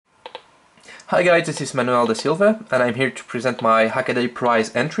Hi guys, this is Manuel da Silva and I'm here to present my Hackaday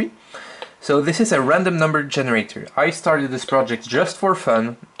prize entry. So this is a random number generator. I started this project just for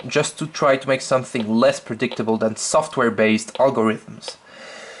fun, just to try to make something less predictable than software-based algorithms.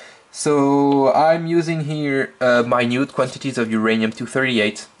 So I'm using here minute quantities of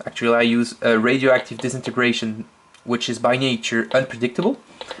uranium-238. Actually I use radioactive disintegration, which is by nature unpredictable.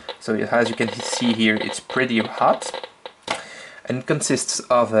 So as you can see here, it's pretty hot. And it consists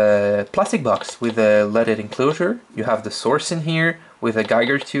of a plastic box with a leaded enclosure. You have the source in here with a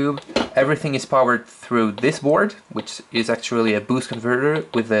Geiger tube. Everything is powered through this board, which is actually a boost converter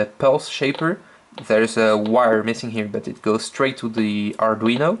with a pulse shaper. There's a wire missing here, but it goes straight to the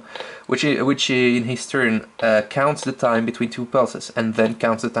Arduino, which in his turn counts the time between two pulses and then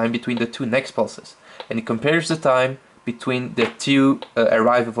counts the time between the two next pulses. And it compares the time between the two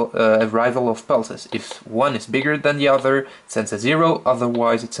arrival of pulses. If one is bigger than the other, it sends a 0,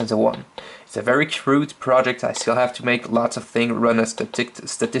 otherwise it sends a 1. It's a very crude project. I still have to make lots of things, run a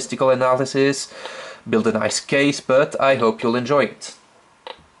statistical analysis, build a nice case, but I hope you'll enjoy it.